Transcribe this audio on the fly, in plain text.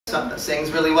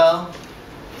sings really well.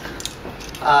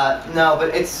 No,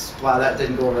 but it's... Wow, that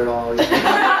didn't go over at all.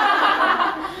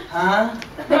 Huh?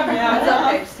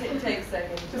 Yeah, it's okay. Take a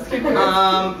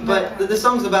second. But the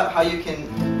song's about how you can,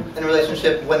 in a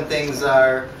relationship, when things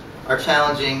are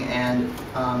challenging and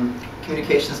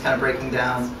communication is kind of breaking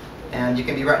down, and you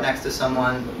can be right next to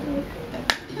someone,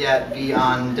 yet be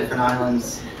on different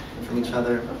islands from each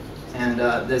other. And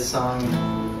this song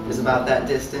is about that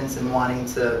distance and wanting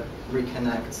to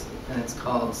reconnect, and it's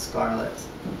called Scarlett,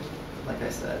 like I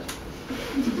said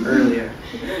earlier.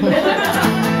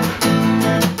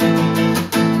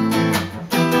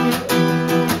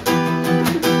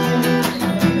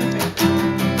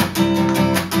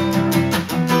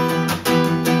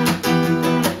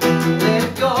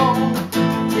 Let go,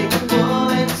 take a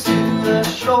bullet to the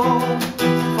shore,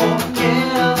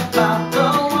 forget about the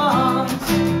ones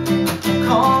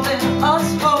calling us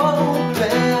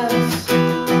hopeless,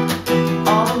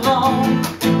 all alone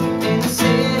in the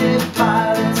city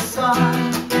by the sun,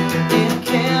 in a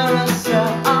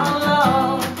carousel our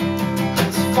love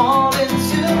is falling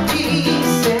to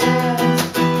pieces.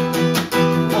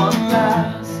 One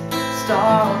last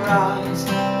star rise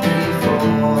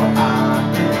before I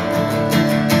know.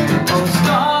 Oh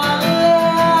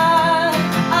Scarlett,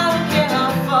 I don't care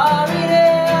how far it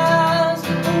is,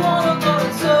 I wanna go to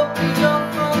Tokyo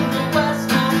from the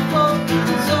westmost coast,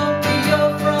 Tokyo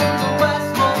from the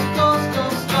westmost coast.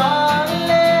 Oh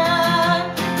Scarlett,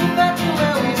 back to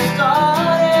where we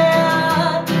started,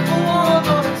 I wanna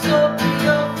go to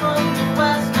Tokyo from the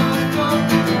westmost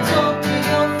coast,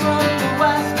 Tokyo from the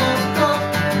westmost coast.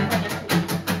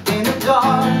 In the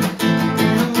dark,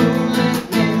 in the moonlit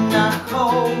midnight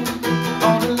cold,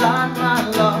 all the light my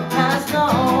love has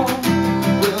known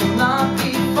will not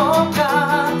be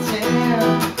forgotten.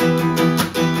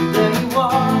 There you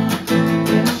are,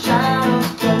 in the shadows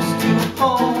close to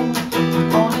home,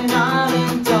 on an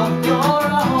island of your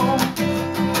own,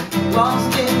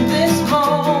 lost in this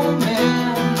moment.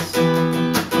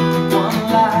 One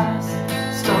last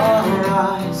star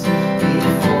rise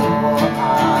before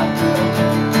I go.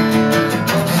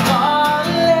 Oh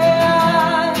Scarlett,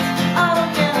 I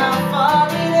don't care how far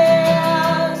it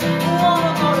is, I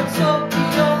wanna go to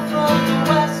Tokyo from the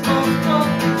westmost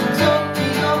coast,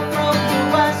 Tokyo from the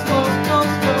westmost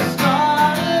coast. Oh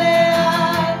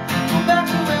Scarlett, go back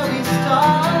to where we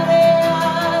started,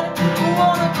 I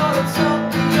wanna go to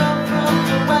Tokyo from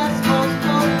the westmost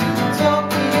coast,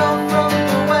 Tokyo from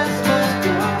the westmost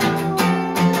coast.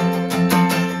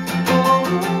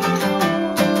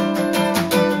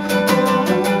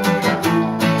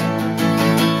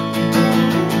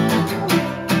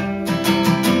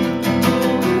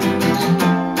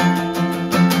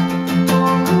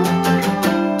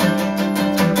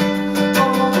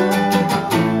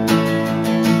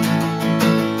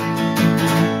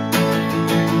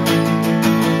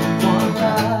 One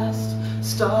last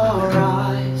star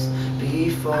rise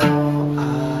before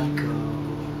I go.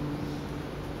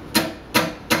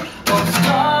 Oh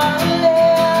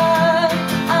Scarlett,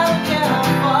 I don't care how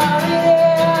far it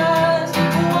is, I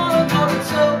wanna go to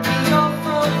Tokyo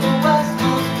from the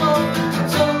westmost coast,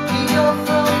 Tokyo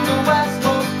from the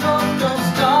westmost coast. Oh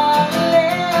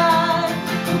Scarlett,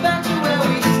 go back to where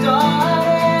we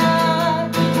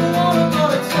started, I wanna go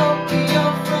to Tokyo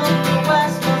from the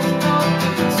westmost coast,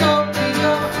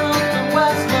 Tokyo from the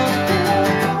westmost coast.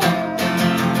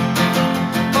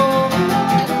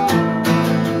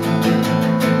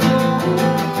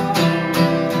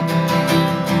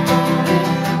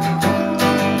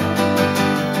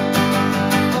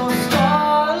 Oh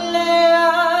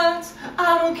Scarlett, I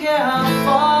don't care how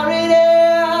far it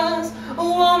is, I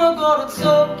wanna go to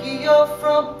Tokyo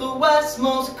from the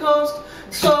westmost coast,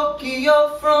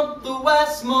 Tokyo from the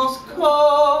westmost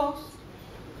coast.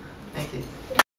 Thank you.